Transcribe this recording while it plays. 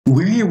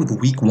We're here with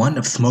week 1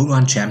 of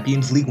Smogon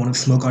Champions League, one of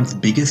Smogon's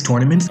biggest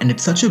tournaments, and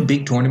it's such a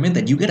big tournament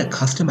that you get a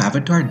custom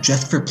avatar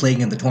just for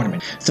playing in the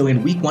tournament. So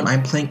in week 1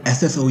 I'm playing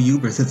SSOU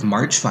versus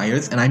March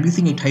Fires, and I'm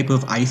using a type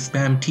of Ice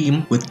Spam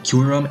team with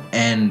Kyurem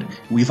and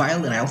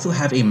Weavile, and I also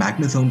have a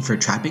Magnezone for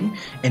trapping,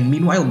 and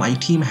meanwhile my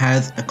team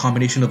has a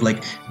combination of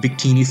like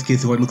Victini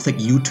Skizor, it looks like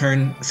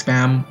U-turn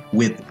spam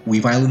with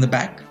Weavile in the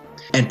back.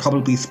 And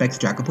probably Specs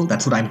Dragapult,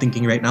 that's what I'm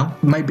thinking right now.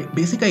 My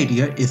basic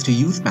idea is to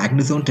use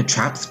Magnezone to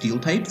trap steel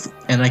types,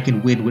 and I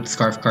can win with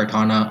Scarf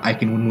Kartana, I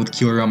can win with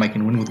Kyurem, I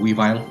can win with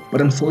Weavile.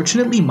 But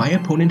unfortunately, my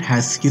opponent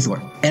has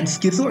Skizor. And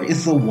Skizor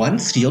is the one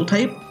steel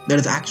type that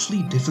is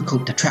actually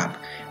difficult to trap.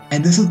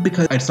 And this is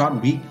because it's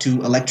not weak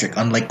to Electric,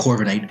 unlike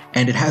Corviknight,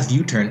 and it has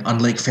U-turn,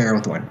 unlike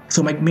Ferrothorn.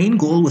 So my main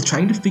goal was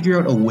trying to figure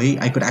out a way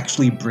I could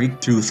actually break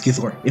through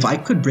Skizor. If I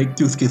could break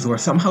through Skizor,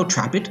 somehow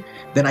trap it,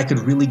 then I could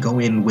really go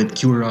in with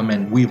Kyurem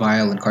and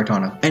Weavile and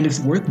Kartana. And it's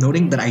worth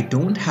noting that I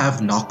don't have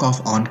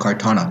knockoff on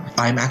Kartana.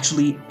 I'm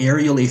actually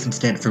Aerial Ace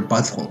instead for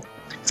Buzzwole.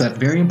 So that's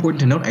very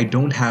important to note, I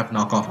don't have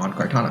knockoff on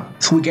Kartana.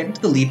 So we get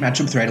into the lead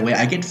matchups right away.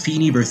 I get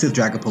Feeny versus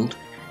Dragapult.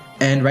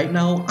 And right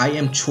now, I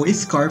am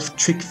Choice Scarf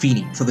Trick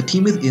Feeny. So the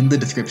team is in the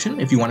description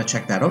if you want to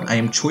check that out. I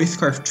am Choice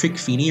Scarf Trick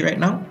Feeny right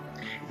now.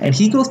 And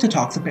he goes to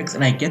Toxapex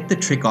and I get the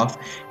trick off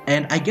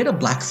and I get a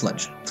Black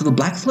Sludge. So the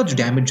Black Sludge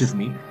damages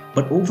me,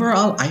 but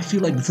overall I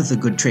feel like this is a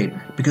good trade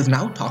because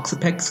now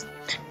Toxapex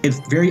is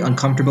very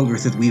uncomfortable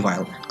versus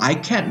Weavile. I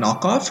can't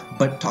knock off,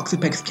 but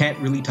Toxapex can't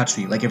really touch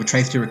me. Like if it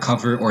tries to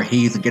recover or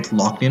haze, it gets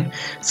locked in.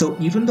 So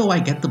even though I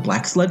get the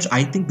Black Sludge,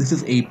 I think this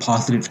is a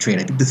positive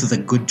trade. I think this is a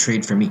good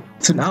trade for me.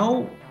 So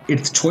now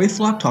it's Choice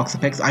Lock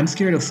Toxapex. I'm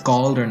scared of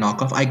Scald or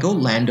Knockoff. I go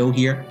Lando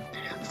here.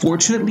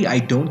 Fortunately, I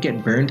don't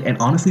get burned, and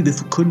honestly,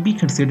 this could be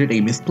considered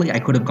a misplay. I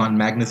could have gone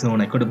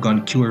Magnezone, I could have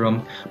gone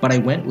Kyurem, but I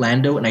went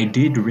Lando and I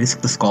did risk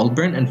the Scald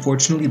burn, and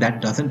fortunately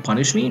that doesn't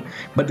punish me,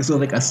 but this was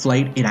like a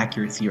slight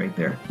inaccuracy right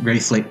there, very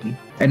slightly.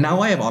 And now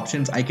I have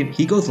options.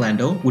 He goes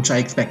Lando, which I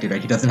expected,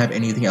 right? He doesn't have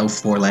anything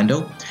else for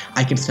Lando.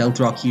 I can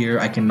Stealth Rock here,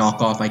 I can knock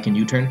off, I can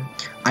U-turn.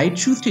 I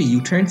choose to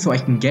U-turn so I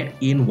can get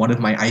in one of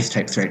my ice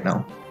types right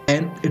now.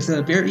 And it's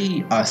a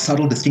very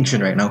subtle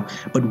distinction right now,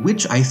 but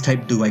which ice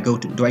type do I go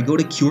to? Do I go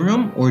to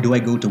Kyurem or do I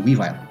go to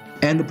Weavile?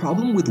 And the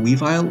problem with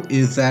Weavile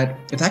is that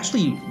it's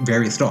actually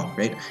very strong,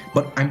 right?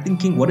 But I'm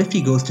thinking, what if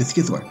he goes to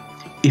Skizor?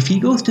 If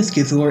he goes to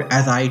Skizor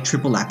as I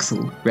triple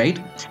axle, right?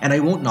 And I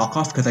won't knock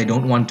off because I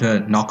don't want to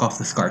knock off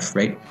the Scarf,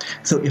 right?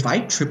 So if I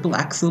triple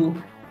axle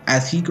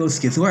as he goes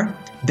Skizor,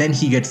 then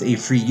he gets a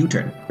free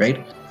U-turn,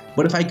 right?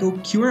 But if I go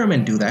Kyurem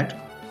and do that,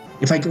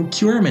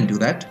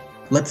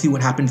 let's see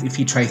what happens if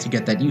he tries to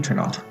get that U-turn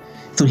off.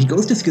 So he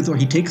goes to Skizor,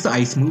 he takes the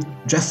Ice move,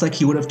 just like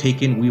he would have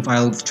taken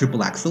Weavile's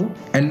triple axle,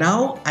 and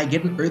now I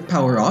get an Earth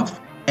Power off,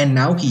 and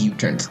now he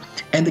U-turns.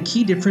 And the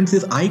key difference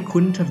is I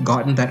couldn't have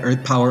gotten that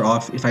Earth Power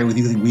off if I was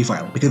using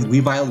Weavile, because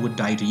Weavile would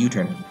die to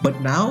U-turn.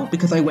 But now,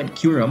 because I went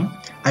Kyurem,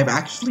 I've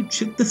actually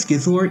chipped the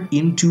Skizor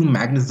into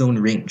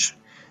Magnezone range.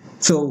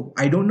 So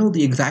I don't know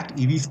the exact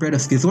EV spread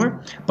of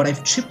Skizor, but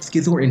I've chipped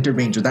Skizor into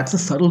range. So that's a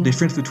subtle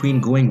difference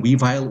between going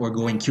Weavile or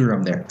going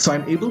Kyurem there. So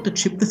I'm able to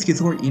chip the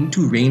Skizor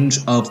into range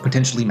of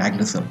potentially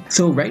Magnezone.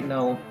 So right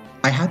now,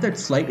 I had that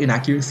slight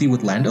inaccuracy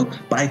with Lando,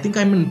 but I think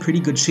I'm in pretty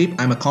good shape.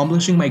 I'm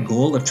accomplishing my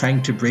goal of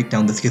trying to break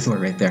down the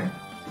Skizor right there.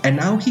 And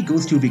now he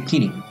goes to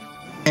Victini.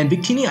 And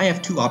Victini, I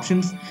have two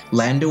options,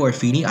 Lando or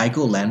Feeny. I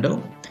go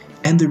Lando.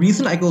 And the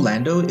reason I go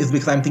Lando is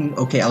because I'm thinking,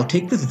 okay, I'll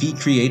take this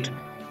V-Create,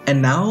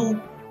 and now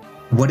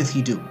what does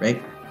he do,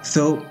 right?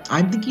 So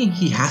I'm thinking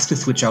he has to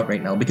switch out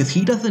right now because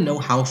he doesn't know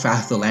how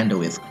fast the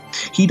Lando is.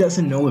 He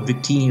doesn't know if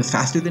Victini is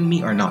faster than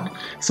me or not.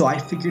 So I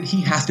figured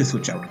he has to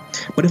switch out.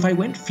 But if I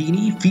went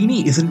Feeny,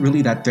 Feeny isn't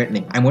really that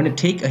threatening. I'm going to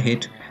take a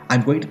hit,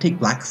 I'm going to take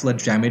Black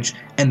Sludge damage,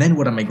 and then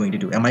what am I going to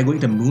do? Am I going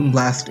to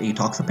Moonblast a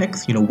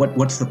Toxapex? You know,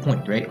 what's the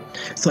point, right?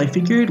 So I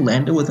figured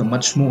Lando was a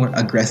much more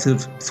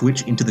aggressive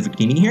switch into the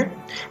Victini here,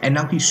 and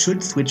now he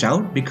should switch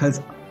out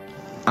because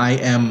I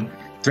am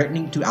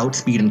threatening to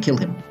outspeed and kill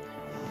him.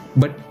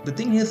 But the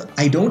thing is,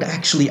 I don't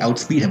actually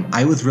outspeed him.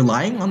 I was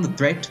relying on the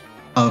threat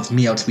of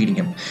me outspeeding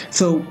him.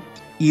 So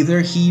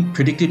either he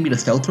predicted me to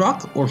Stealth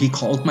Rock or he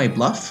called my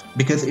bluff,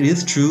 because it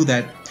is true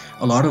that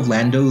a lot of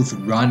Landos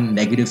run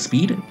negative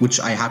speed, which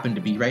I happen to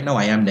be right now.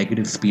 I am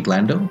negative speed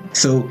Lando.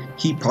 So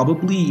he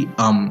probably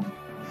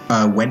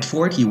went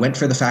for it. He went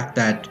for the fact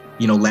that,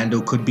 you know,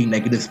 Lando could be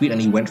negative speed, and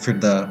he went for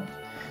the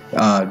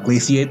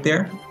Glaciate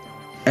there.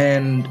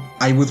 And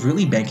I was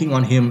really banking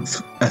on him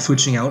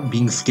switching out,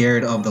 being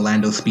scared of the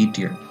Lando speed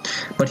tier.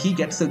 But he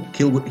gets a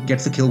kill with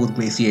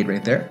Glaciate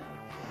right there.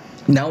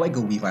 Now I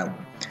go Weavile.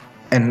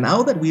 And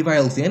now that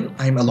Weavile's in,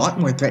 I'm a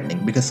lot more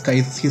threatening because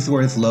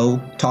Skizor is low,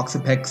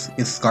 Toxapex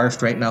is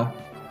scarfed right now.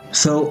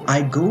 So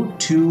I go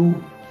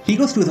to... He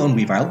goes to his own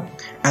Weavile,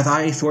 as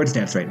I Swords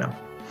Dance right now.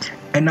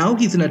 And now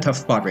he's in a tough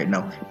spot right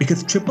now,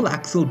 because Triple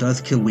Axle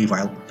does kill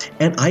Weavile.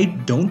 And I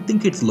don't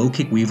think it's low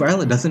kick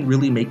Weavile, it doesn't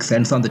really make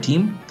sense on the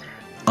team.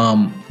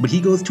 But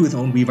he goes to his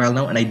own Weavile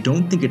now, and I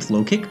don't think it's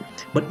low kick.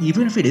 But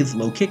even if it is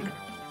low kick,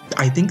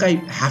 I think I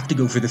have to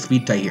go for the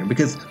speed tie here,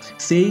 because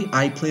say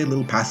I play a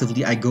little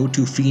passively, I go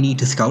to Feeny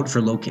to scout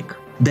for low kick.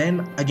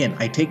 Then again,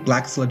 I take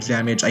black sludge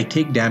damage, I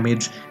take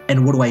damage,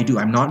 and what do?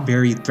 I'm not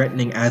very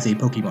threatening as a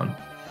Pokemon.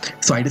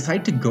 So I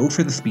decide to go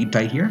for the speed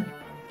tie here,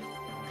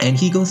 and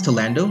he goes to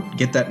Lando,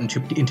 get that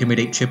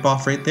intimidate chip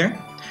off right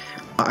there.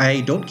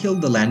 I don't kill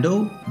the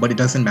Lando, but it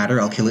doesn't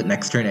matter, I'll kill it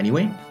next turn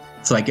anyway.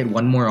 So I get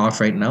one more off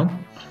right now.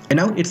 And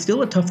now it's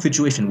still a tough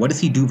situation. What does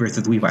he do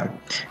versus Weavile?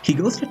 He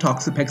goes to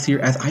Toxapex here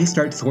as I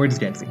start Swords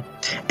Dancing.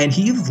 And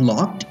he's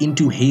locked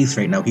into Haze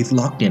right now, he's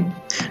locked in.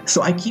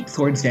 So I keep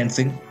Swords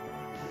Dancing,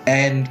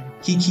 and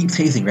he keeps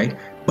hazing, right?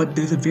 But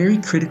there's a very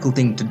critical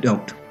thing to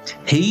note.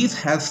 Haze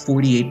has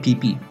 48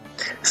 PP.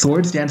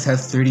 Swords Dance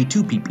has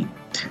 32 PP.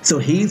 So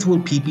Haze will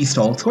PP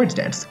stall Swords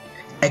Dance.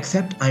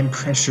 Except I'm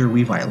Pressure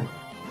Weavile.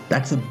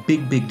 That's a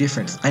big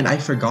difference, and I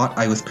forgot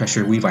I was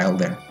Pressure Weavile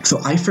there.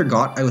 So I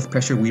forgot I was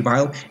Pressure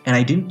Weavile, and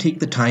I didn't take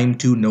the time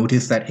to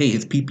notice that, hey,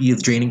 his PP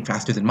is draining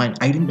faster than mine.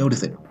 I didn't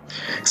notice it.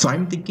 So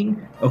I'm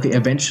thinking, okay,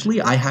 eventually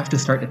I have to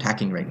start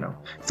attacking right now.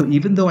 So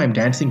even though I'm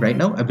dancing right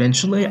now,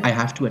 eventually I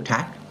have to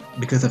attack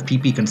because of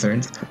PP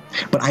concerns.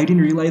 But I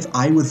didn't realize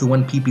I was the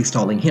one PP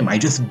stalling him. I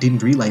just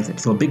didn't realize it.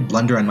 So a big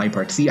blunder on my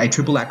part. See, I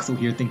triple axle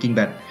here thinking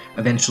that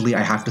eventually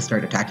I have to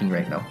start attacking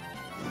right now.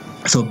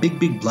 So a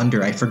big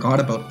blunder, I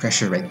forgot about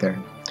pressure right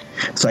there.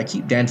 So I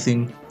keep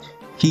dancing,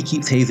 he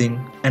keeps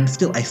hazing, and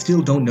I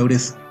still don't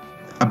notice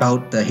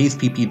about the haze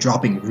PP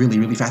dropping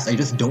really fast. I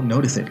just don't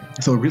notice it.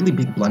 So a really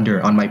big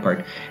blunder on my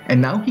part. And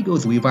now he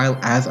goes Weavile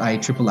as I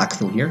triple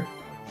axle here.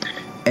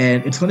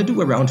 And it's going to do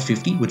around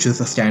 50, which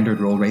is a standard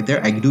roll right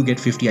there. I do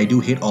get 50, I do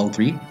hit all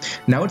three.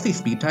 Now it's a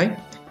speed tie,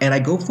 and I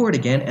go for it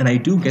again, and I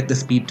do get the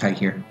speed tie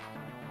here.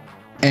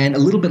 And a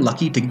little bit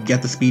lucky to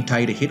get the speed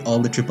tie to hit all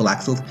the triple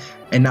axles,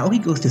 and now he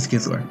goes to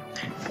Scizor.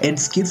 And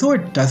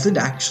Scizor doesn't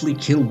actually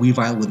kill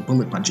Weavile with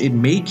Bullet Punch. It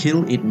may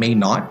kill, it may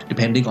not,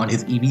 depending on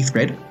his EV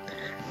spread.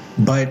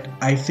 But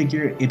I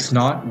figure it's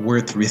not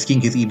worth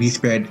risking his EV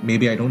spread.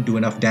 Maybe I don't do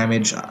enough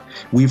damage.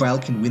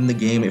 Weavile can win the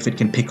game if it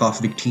can pick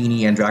off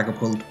Victini and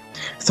Dragapult.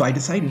 So I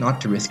decide not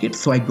to risk it,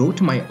 so I go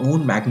to my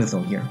own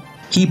Magnezone here.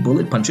 He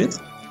Bullet Punches,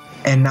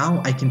 and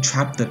now I can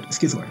trap the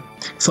Scizor.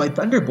 So I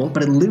Thunderbolt,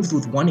 but it lives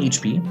with 1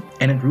 HP,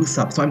 and it roosts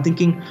up. So I'm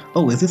thinking,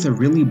 oh, is this a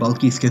really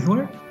bulky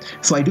Scizor?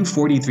 So I do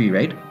 43,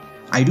 right?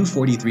 I do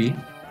 43,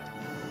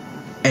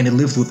 and it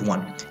lives with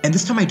 1. And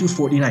this time I do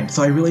 49,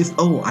 so I realize,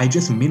 oh, I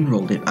just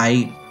min-rolled it.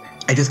 I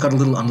just got a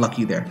little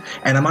unlucky there.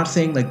 And I'm not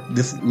saying like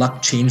this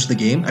luck changed the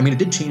game. I mean, it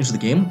did change the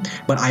game,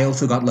 but I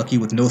also got lucky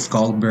with no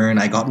Scald Burn.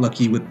 I got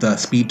lucky with the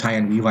Speed Tie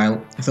and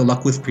Weavile, so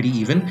luck was pretty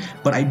even.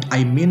 But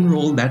I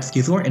min-roll that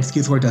Scizor, and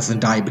Scizor doesn't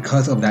die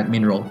because of that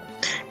min-roll.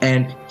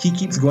 And he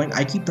keeps going,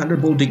 I keep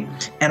Thunderbolting,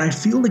 and I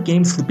feel the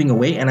game slipping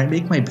away, and I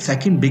make my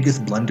second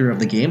biggest blunder of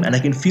the game, and I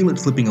can feel it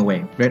slipping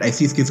away, right? I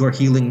see Scizor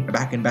healing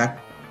back and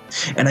back,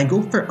 and I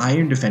go for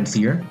Iron Defense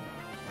here,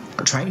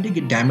 trying to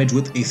get damage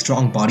with a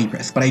strong body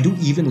press, but I do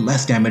even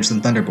less damage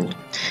than Thunderbolt.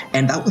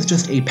 And that was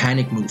just a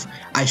panic move.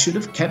 I should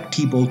have kept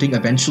T-bolting.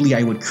 Eventually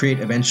I would crit,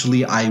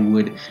 eventually I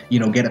would,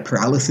 get a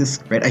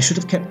paralysis, right? I should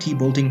have kept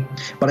T-bolting,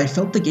 but I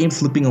felt the game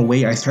slipping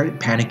away. I started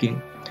panicking.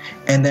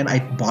 And then I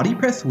body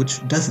press,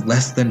 which does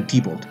less than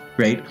T-bolt,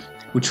 right?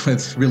 Which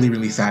was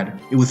really sad.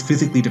 It was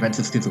physically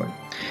defensive Scizor.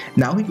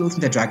 Now he goes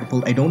into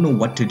Dragapult. I don't know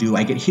what to do.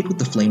 I get hit with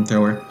the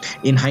Flamethrower.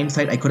 In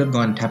hindsight, I could have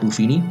gone Tapu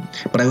Fini,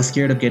 but I was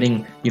scared of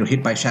getting,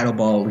 hit by Shadow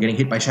Ball, getting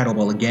hit by Shadow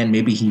Ball again.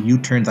 Maybe he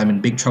U-turns. I'm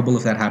in big trouble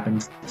if that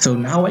happens. So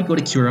now I go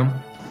to Kyurem.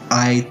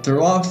 I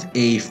throw off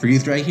a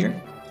Freeze Dry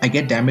here. I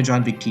get damage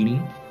on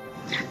Victini.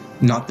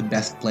 Not the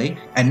best play.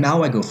 And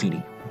now I go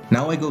Fini.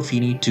 Now I go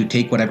Fini to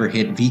take whatever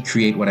hit,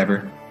 V-create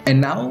whatever.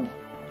 And now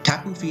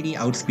Tapu Fini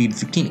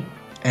outspeeds Victini.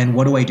 And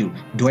what do?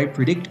 Do I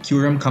predict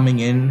Kyurem coming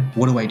in?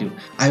 What do I do?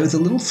 I was a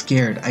little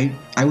scared.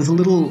 I was a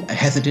little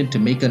hesitant to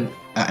make an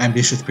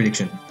ambitious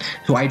prediction.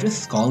 So I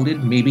just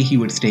scalded, maybe he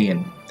would stay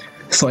in.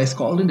 So I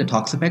scald into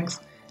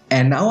Toxapex,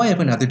 and now I have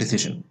another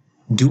decision.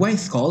 Do I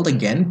scald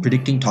again,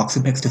 predicting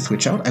Toxapex to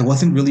switch out? I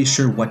wasn't really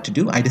sure what to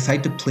do. I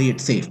decided to play it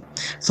safe.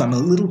 So I'm a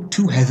little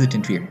too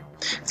hesitant here.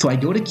 So I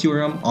go to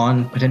Kyurem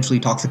on potentially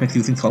Toxapex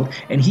using Scald,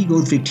 and he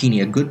goes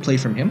Victini, a good play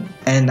from him.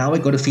 And now I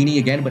go to Fini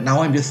again, but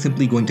now I'm just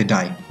simply going to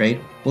die,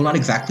 right? Well, not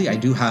exactly, I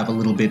do have a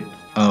little bit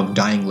of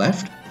dying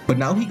left, but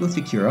now he goes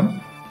to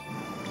Kyurem,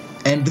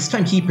 and this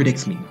time he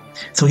predicts me.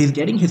 So he's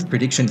getting his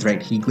predictions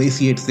right. He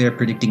glaciates there,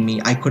 predicting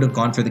me. I could have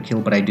gone for the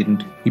kill, but I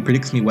didn't. He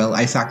predicts me well.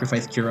 I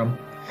sacrifice Kyurem.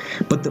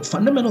 But the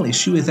fundamental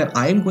issue is that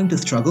I am going to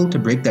struggle to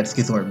break that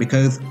Scizor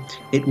because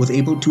it was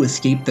able to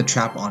escape the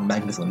trap on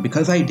Magnezone.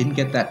 Because I didn't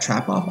get that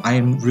trap off, I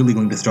am really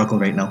going to struggle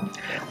right now.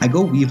 I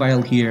go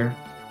Weavile here.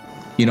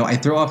 I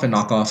throw off a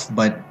knockoff,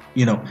 but,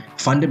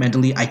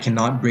 fundamentally I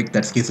cannot break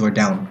that Scizor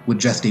down with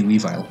just a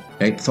Weavile,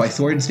 right? So I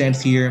Swords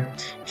Dance here.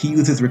 He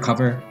uses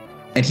Recover,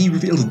 and he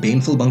reveals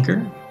Baneful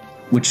Bunker,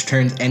 which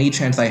turns any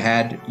chance I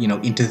had,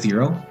 into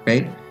 0,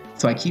 right?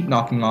 So I keep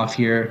knocking off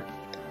here.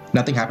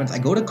 Nothing happens. I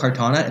go to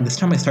Kartana, and this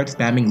time I start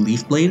spamming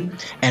Leaf Blade.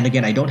 And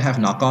again, I don't have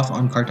knockoff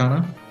on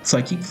Kartana, so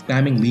I keep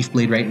spamming Leaf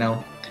Blade right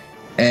now.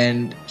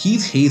 And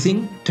he's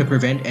hazing to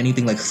prevent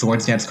anything like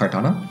Swords Dance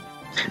Kartana.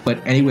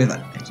 But anyways,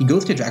 he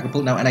goes to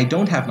Dragapult now, and I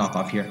don't have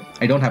knockoff here.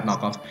 I don't have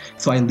knockoff.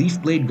 So I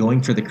Leaf Blade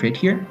going for the crit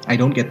here. I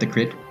don't get the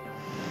crit.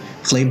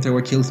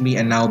 Flamethrower kills me,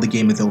 and now the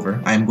game is over.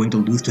 I am going to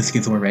lose to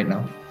Skizor right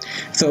now.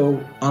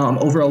 So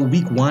overall,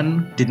 week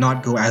 1 did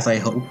not go as I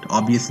hoped,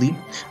 obviously.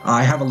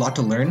 I have a lot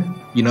to learn.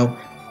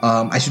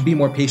 I should be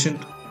more patient.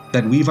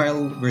 That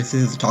Weavile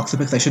versus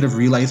Toxapex, I should have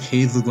realized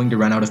Haze was going to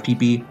run out of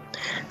PP.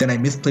 Then I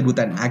misplayed with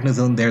that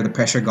Magnezone there, the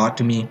pressure got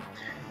to me.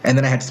 And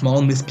then I had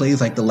small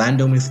misplays like the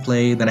Lando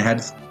misplay, then I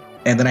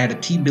had a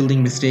team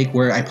building mistake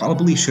where I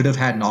probably should have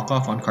had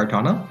knockoff on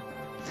Kartana.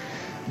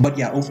 But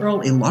yeah,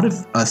 overall, a lot of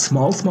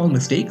small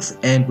mistakes,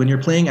 and when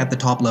you're playing at the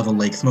top level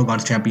like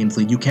Smogon's Champions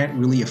League, you can't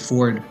really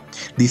afford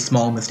these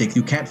small mistakes.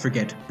 You can't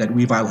forget that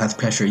Weavile has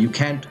pressure. You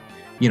can't,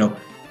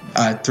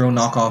 throw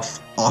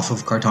knockoff off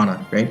of Kartana,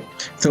 right?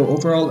 So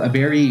overall, a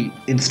very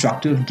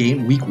instructive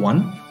game, week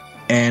 1,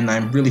 and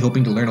I'm really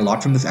hoping to learn a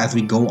lot from this as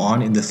we go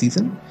on in the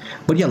season.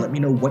 But yeah, let me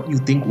know what you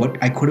think, what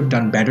I could have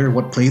done better,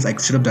 what plays I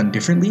should have done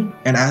differently,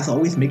 and as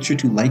always, make sure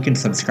to like and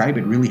subscribe.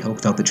 It really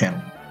helps out the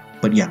channel.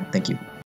 But yeah, thank you.